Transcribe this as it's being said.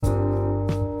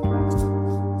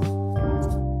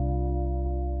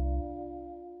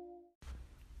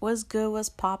What's good? What's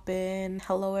poppin'?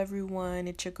 Hello, everyone.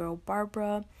 It's your girl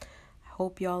Barbara. I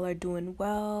hope y'all are doing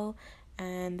well.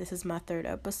 And this is my third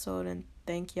episode. And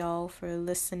thank y'all for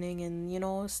listening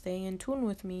and, staying in tune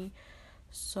with me.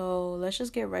 So let's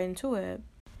just get right into it.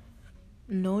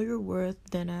 Know your worth,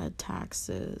 then add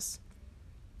taxes.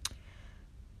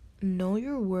 Know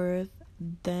your worth,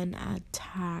 then add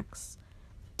tax.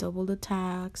 Double the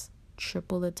tax,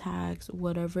 triple the tax,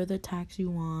 whatever the tax you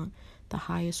want, the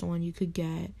highest one you could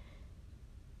get.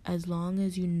 As long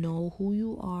as you know who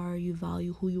you are, you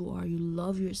value who you are, you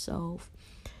love yourself,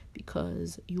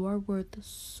 because you are worth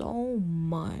so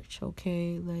much,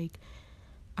 okay? Like,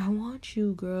 I want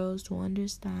you girls to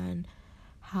understand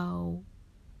how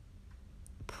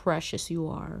precious you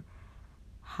are,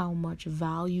 how much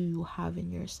value you have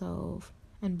in yourself,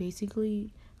 and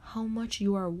basically how much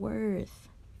you are worth.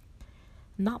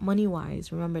 Not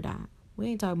money-wise, remember that. We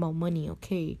ain't talking about money,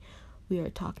 okay? We are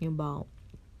talking about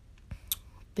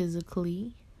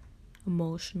physically,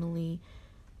 emotionally,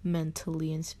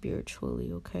 mentally, and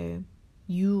spiritually, okay?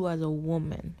 You as a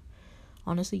woman,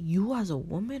 honestly, you as a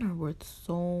woman are worth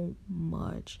so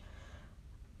much.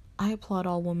 I applaud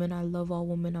all women. I love all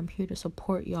women. I'm here to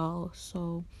support y'all.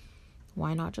 So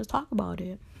why not just talk about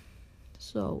it?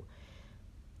 So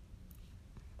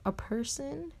a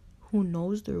person who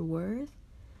knows their worth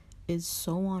is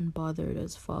so unbothered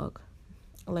as fuck.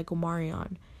 Like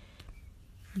Omarion.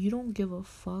 You don't give a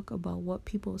fuck about what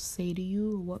people say to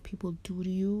you, or what people do to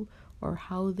you, or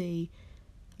how they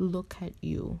look at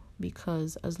you.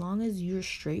 Because as long as you're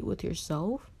straight with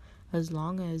yourself, as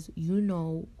long as you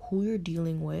know who you're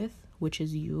dealing with, which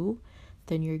is you,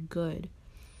 then you're good.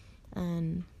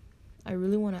 And I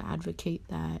really want to advocate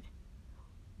that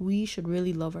we should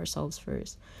really love ourselves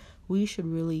first. We should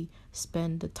really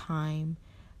spend the time,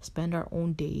 spend our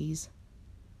own days,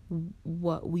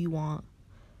 what we want,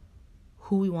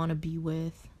 who we want to be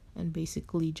with, and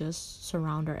basically just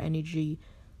surround our energy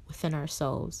within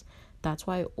ourselves. That's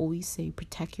why I always say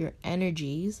protect your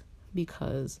energies,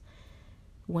 because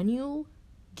when you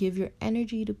give your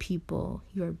energy to people,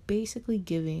 you're basically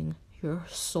giving your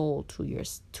soul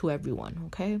to everyone,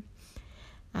 okay?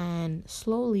 And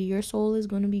slowly your soul is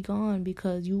going to be gone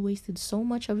because you wasted so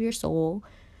much of your soul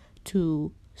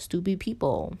to stupid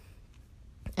people.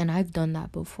 And I've done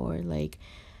that before. Like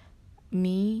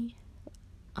me,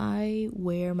 I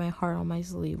wear my heart on my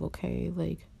sleeve, okay?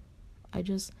 Like, I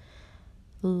just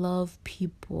love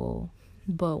people.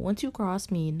 But once you cross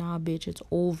me, nah, bitch, it's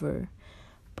over.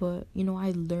 But,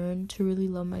 I learned to really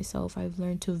love myself. I've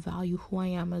learned to value who I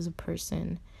am as a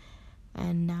person.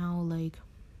 And now, like,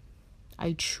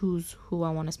 I choose who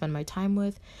I want to spend my time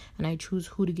with, and I choose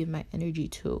who to give my energy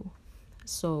to.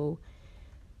 So,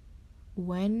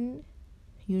 when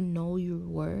you know your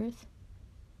worth,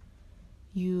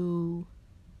 you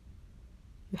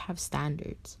have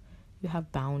standards, you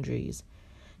have boundaries,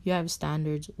 you have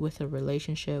standards with a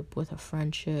relationship, with a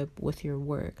friendship, with your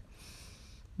work.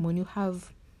 When you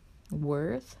have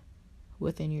worth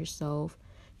within yourself,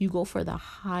 you go for the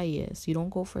highest, you don't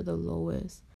go for the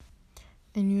lowest.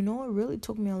 And it really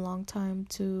took me a long time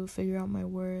to figure out my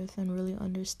worth and really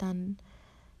understand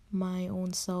my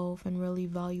own self and really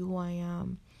value who I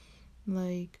am.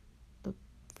 Like,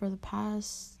 for the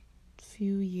past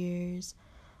few years,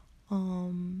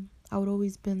 I would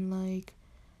always been like,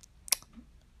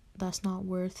 that's not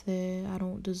worth it, I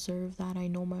don't deserve that, I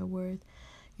know my worth.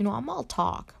 I'm all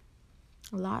talk.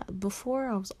 Before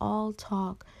I was all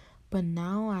talk, but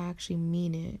now I actually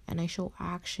mean it and I show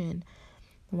action.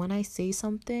 When I say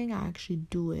something, I actually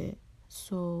do it.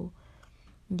 So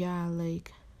yeah,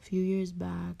 like a few years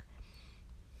back,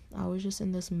 I was just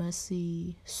in this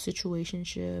messy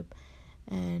situationship,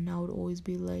 and I would always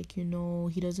be like,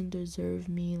 he doesn't deserve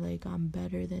me, like I'm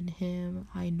better than him,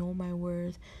 I know my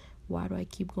worth, why do I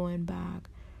keep going back?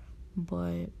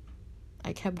 But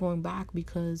I kept going back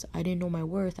because I didn't know my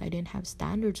worth, I didn't have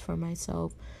standards for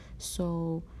myself.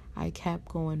 So I kept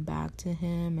going back to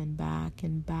him and back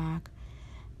and back.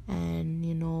 And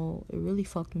it really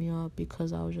fucked me up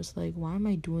because I was just like, why am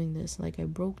I doing this? Like, I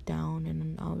broke down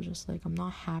and I was just like, I'm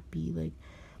not happy. Like,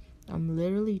 I'm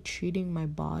literally treating my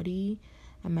body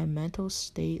and my mental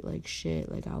state like shit.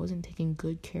 Like, I wasn't taking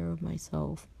good care of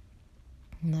myself.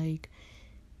 Like,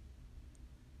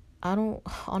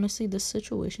 honestly, this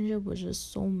situationship was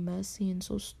just so messy and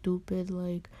so stupid.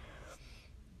 Like,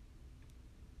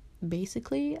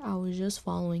 basically, I was just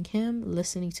following him,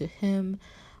 listening to him.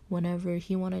 Whenever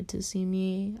he wanted to see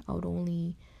me, I would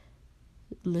only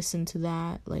listen to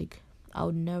that. Like, I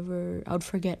would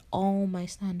forget all my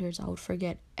standards, I would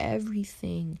forget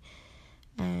everything.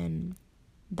 And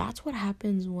that's what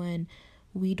happens when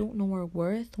We don't know our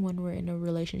worth when we're in a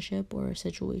relationship or a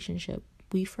situationship.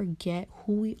 We forget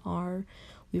who we are.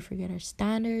 We forget our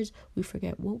standards. We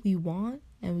forget what we want.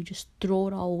 And we just throw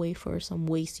it all away for some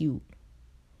waste youth.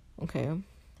 Okay?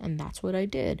 And that's what I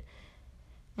did.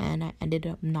 And I ended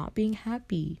up not being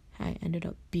happy. I ended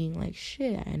up being like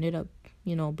shit. I ended up,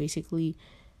 basically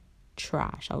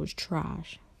trash. I was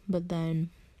trash. But then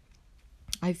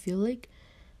I feel like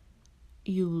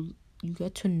you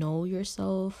get to know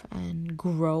yourself and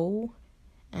grow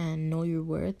and know your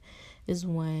worth is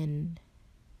when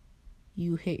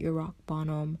you hit your rock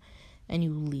bottom and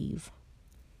you leave.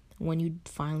 When you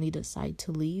finally decide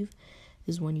to leave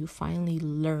is when you finally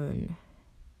learn.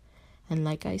 And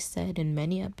like I said in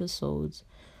many episodes,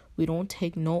 we don't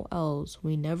take no L's.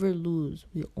 We never lose.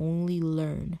 We only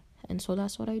learn. And so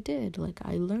that's what I did. Like,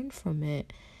 I learned from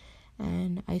it.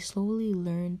 And I slowly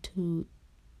learned to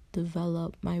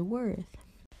develop my worth.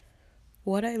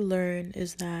 What I learned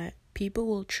is that people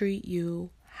will treat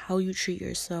you how you treat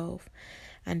yourself.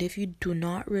 And if you do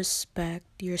not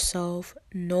respect yourself,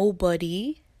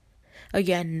 nobody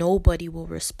will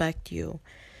respect you.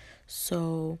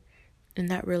 So in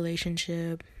that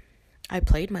relationship, I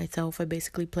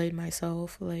basically played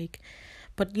myself.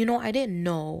 But I didn't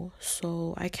know.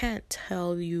 So I can't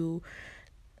tell you,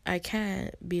 I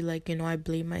can't be like, I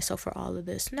blame myself for all of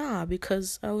this. Nah,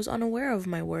 because I was unaware of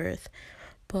my worth.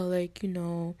 But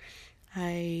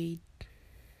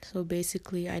so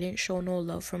basically I didn't show no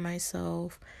love for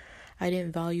myself. I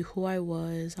didn't value who I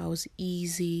was. I was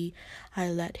easy. I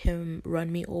let him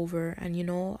run me over. And,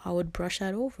 I would brush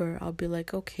that over. I'll be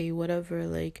like, okay, whatever.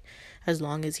 As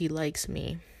long as he likes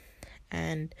me.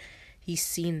 And he's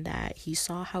seen that. He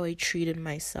saw how I treated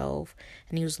myself.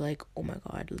 And he was like, oh my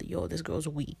God, yo, this girl's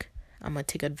weak. I'm going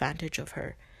to take advantage of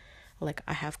her.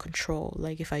 I have control.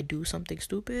 If I do something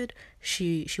stupid,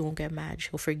 she won't get mad.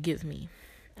 She'll forgive me.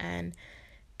 And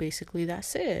basically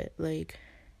that's it.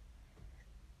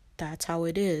 That's how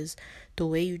it is. The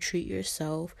way you treat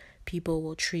yourself, people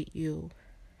will treat you.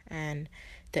 And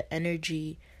the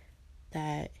energy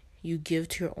that you give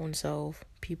to your own self,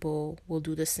 people will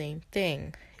do the same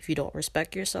thing. If you don't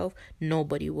respect yourself,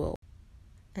 nobody will.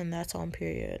 And that's on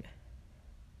period.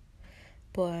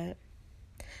 But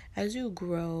as you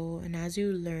grow and as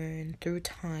you learn through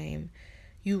time,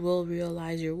 you will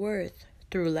realize your worth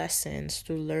through lessons,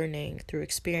 through learning, through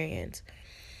experience.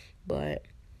 But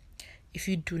if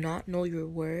you do not know your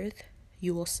worth,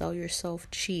 you will sell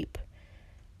yourself cheap.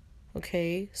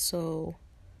 Okay? So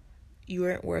you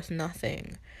aren't worth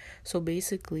nothing. So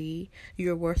basically,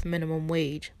 you're worth minimum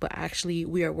wage, but actually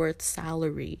we are worth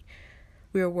salary.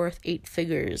 We are worth 8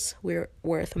 figures. We're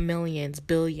worth millions,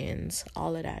 billions,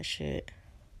 all of that shit.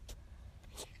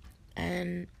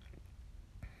 And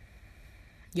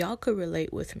y'all could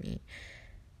relate with me.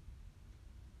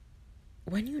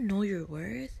 When you know your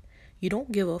worth, you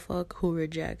don't give a fuck who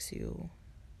rejects you.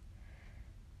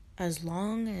 As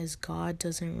long as God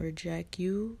doesn't reject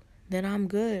you, then I'm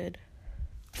good.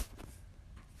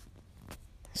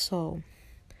 So,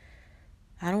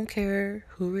 I don't care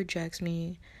who rejects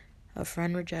me. A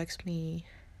friend rejects me.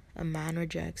 A man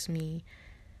rejects me.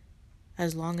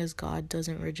 As long as God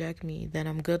doesn't reject me, then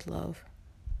I'm good, love.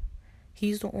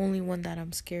 He's the only one that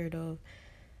I'm scared of,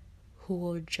 who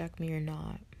will reject me or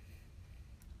not.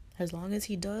 As long as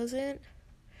he doesn't,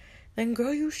 then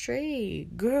girl, you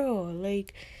straight. Girl,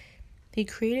 he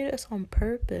created us on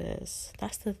purpose.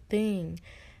 That's the thing.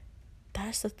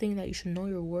 That's the thing that you should know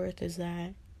your worth, is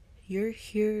that you're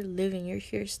here living, you're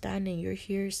here standing, you're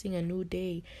here seeing a new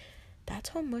day. That's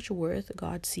how much worth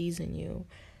God sees in you.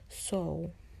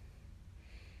 So,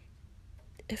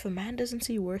 if a man doesn't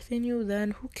see worth in you,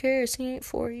 then who cares? He ain't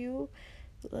for you.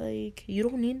 You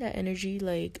don't need that energy.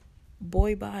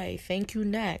 Boy, bye. Thank you,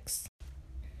 next.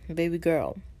 Baby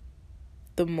girl,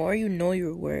 the more you know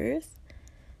your worth,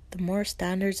 the more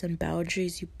standards and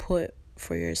boundaries you put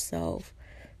for yourself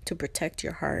to protect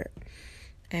your heart.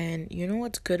 And you know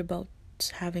what's good about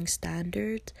having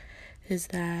standards is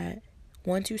that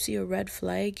once you see a red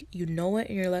flag, you know it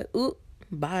and you're like, ooh,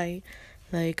 bye.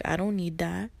 I don't need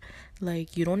that.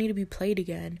 You don't need to be played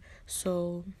again.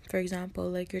 So, for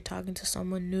example, you're talking to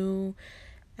someone new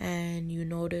and you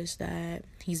notice that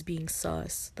he's being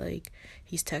sus.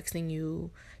 He's texting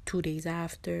you 2 days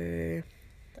after.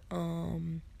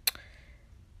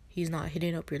 He's not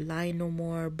hitting up your line no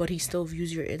more, but he still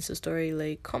views your Insta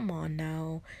story. Come on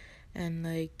now. And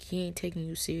he ain't taking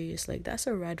you serious. That's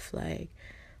a red flag.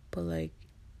 But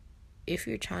if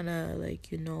you're trying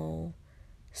to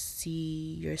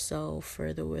see yourself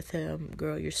further with him,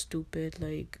 girl, you're stupid.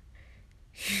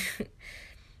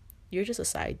 You're just a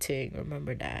side ting,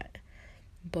 remember that.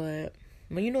 But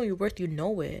When you know your worth, you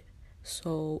know it.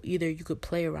 So either you could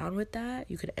play around with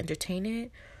that, you could entertain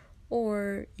it,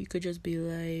 or you could just be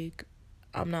like,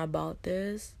 I'm not about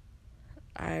this.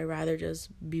 I'd rather just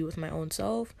be with my own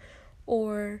self,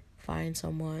 or find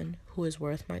someone who is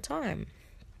worth my time.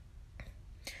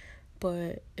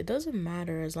 But it doesn't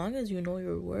matter. As long as you know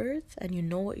your worth and you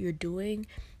know what you're doing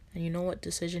and you know what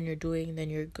decision you're doing, then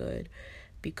you're good.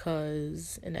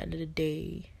 Because in the end of the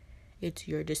day, it's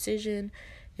your decision,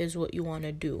 is what you want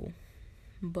to do.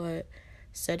 But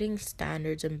setting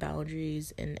standards and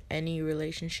boundaries in any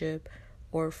relationship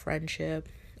or friendship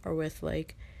or with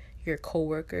like your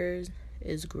coworkers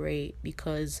is great,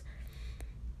 because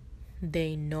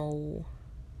they know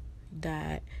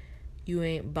that you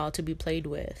ain't about to be played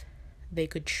with. They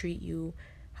could treat you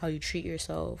how you treat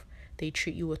yourself. They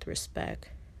treat you with respect.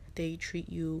 They treat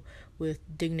you with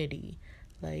dignity.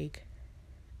 Like,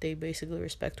 they basically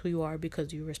respect who you are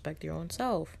because you respect your own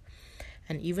self.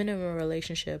 And even in a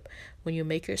relationship, when you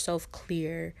make yourself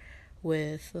clear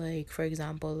with, like, for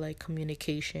example, like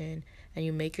communication, and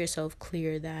you make yourself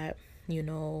clear that, you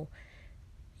know,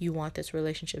 you want this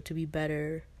relationship to be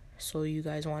better, so you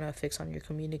guys want to fix on your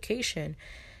communication.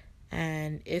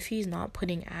 And if he's not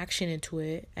putting action into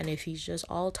it, and if he's just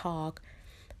all talk,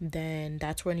 then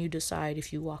that's when you decide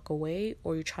if you walk away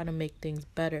or you try to make things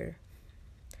better.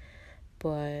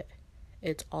 But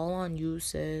it's all on you,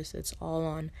 sis. It's all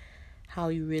on how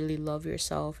you really love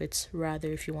yourself. It's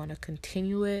rather if you want to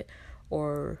continue it,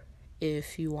 or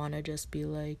if you want to just be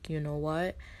like, you know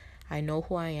what? I know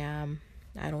who I am.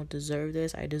 I don't deserve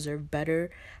this. I deserve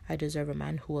better. I deserve a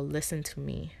man who will listen to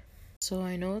me. So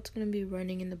I know it's going to be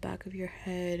running in the back of your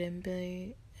head,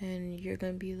 and you're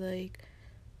going to be like,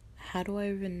 how do I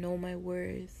even know my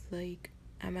worth? Like,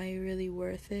 am I really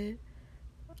worth it?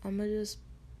 I'm going to just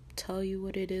tell you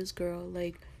what it is, girl.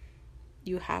 Like,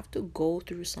 you have to go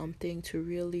through something to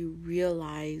really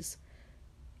realize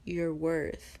your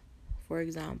worth. For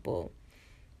example,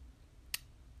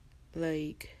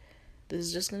 like, this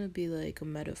is just going to be like a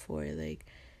metaphor. Like,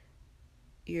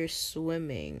 you're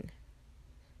swimming.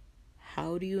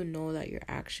 How do you know that you're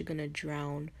actually going to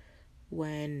drown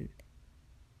when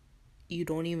you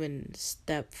don't even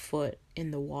step foot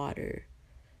in the water?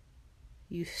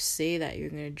 You say that you're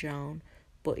going to drown,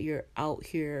 but you're out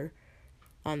here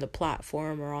on the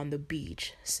platform or on the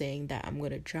beach saying that I'm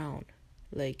going to drown.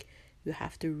 Like, you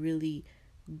have to really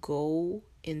go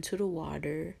into the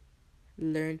water,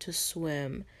 learn to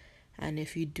swim, and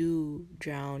if you do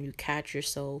drown, you catch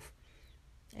yourself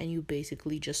and you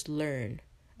basically just learn.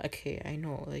 Okay, I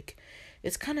know, like,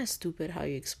 it's kind of stupid how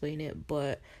you explain it,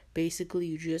 but basically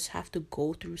you just have to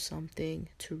go through something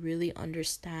to really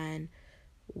understand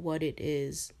what it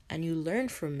is, and you learn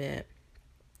from it.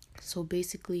 So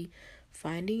basically,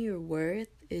 finding your worth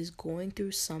is going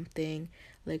through something,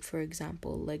 like, for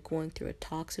example, like going through a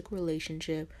toxic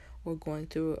relationship or going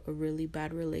through a really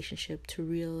bad relationship to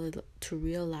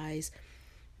realize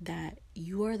that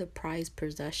you are the prized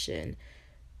possession.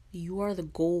 You are the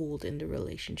gold in the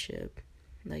relationship.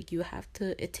 Like, you have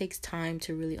to, it takes time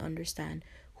to really understand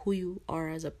who you are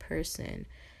as a person.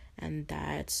 And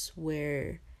that's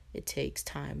where it takes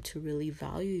time to really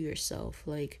value yourself,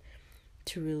 like,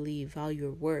 to really value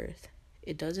your worth.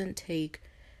 It doesn't take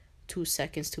 2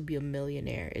 seconds to be a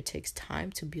millionaire. It takes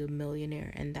time to be a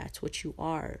millionaire, and that's what you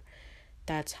are.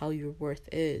 That's how your worth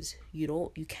is.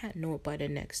 You can't know it by the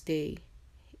next day.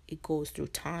 It goes through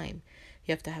time.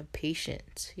 You have to have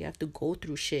patience. You have to go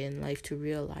through shit in life to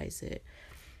realize it.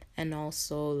 And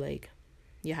also, like,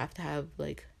 you have to have,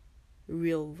 like,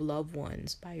 real loved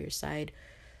ones by your side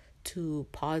to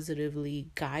positively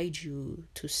guide you,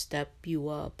 to step you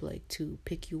up, like, to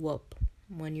pick you up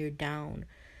when you're down.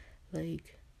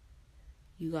 Like,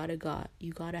 you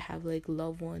gotta have, like,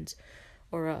 loved ones,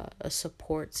 or a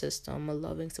support system, a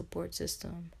loving support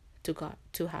system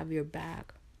to have your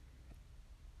back.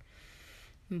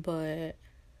 But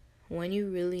when you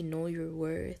really know your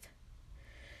worth,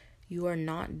 you are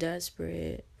not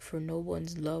desperate for no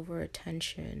one's love or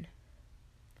attention.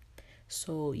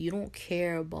 So you don't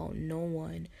care about no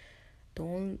one. The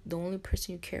only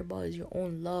person you care about is your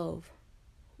own love.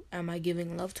 Am I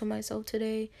giving love to myself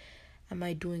today? Am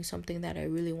I doing something that I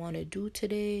really want to do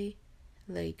today?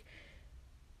 Like,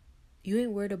 you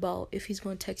ain't worried about if he's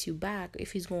going to text you back,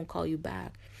 if he's going to call you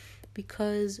back,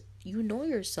 because you know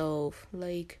yourself.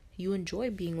 Like, you enjoy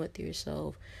being with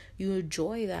yourself. You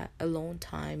enjoy that alone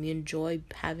time. You enjoy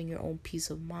having your own peace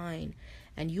of mind,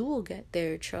 and you will get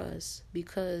there, trust,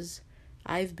 because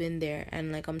I've been there.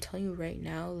 And, like, I'm telling you right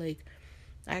now, like,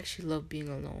 I actually love being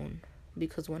alone,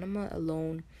 because when I'm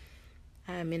alone,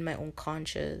 I'm in my own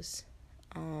conscious.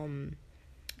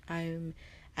 I'm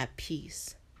at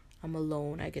peace. I'm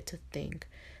alone. I get to think.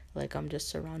 Like, I'm just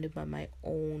surrounded by my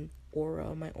own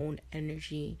aura, my own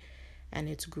energy, and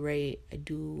it's great. I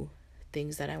do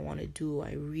things that I want to do.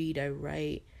 I read, I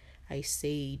write, I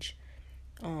sage.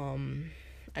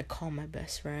 I call my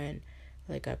best friend.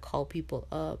 Like, I call people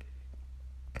up.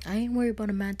 I ain't worried about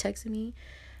a man texting me.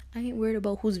 I ain't worried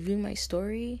about who's viewing my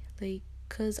story. Like,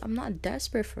 cause I'm not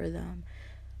desperate for them.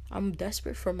 I'm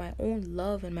desperate for my own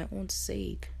love and my own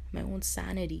sake, my own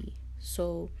sanity.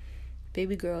 So,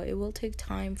 baby girl, it will take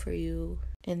time for you.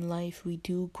 In life, we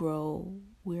do grow.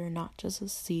 We're not just a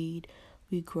seed.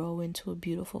 We grow into a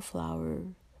beautiful flower.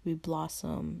 We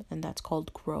blossom, and that's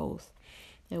called growth.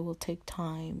 It will take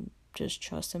time. Just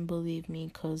trust and believe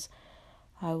me, because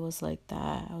I was like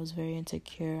that. I was very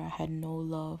insecure. I had no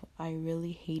love. I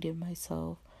really hated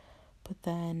myself. But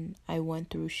then I went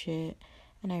through shit,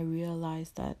 and I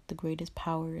realized that the greatest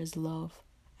power is love,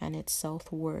 and it's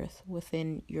self-worth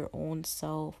within your own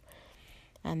self.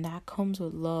 And that comes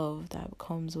with love. That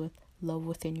comes with love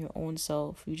within your own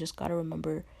self. You just got to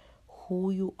remember who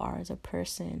you are as a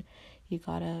person. You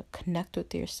got to connect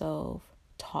with yourself,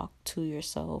 talk to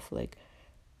yourself, like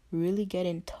really get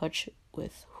in touch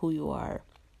with who you are.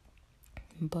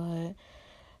 But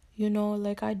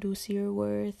like, I do see your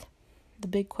worth. The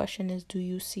big question is, do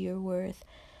you see your worth?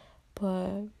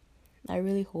 But I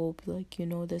really hope, like,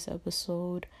 this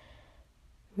episode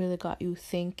really got you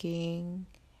thinking,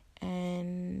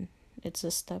 and it's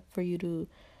a step for you to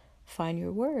find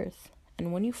your worth.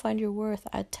 And when you find your worth,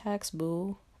 add tax,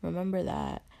 boo. Remember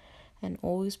that. And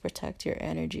always protect your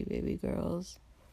energy, baby girls.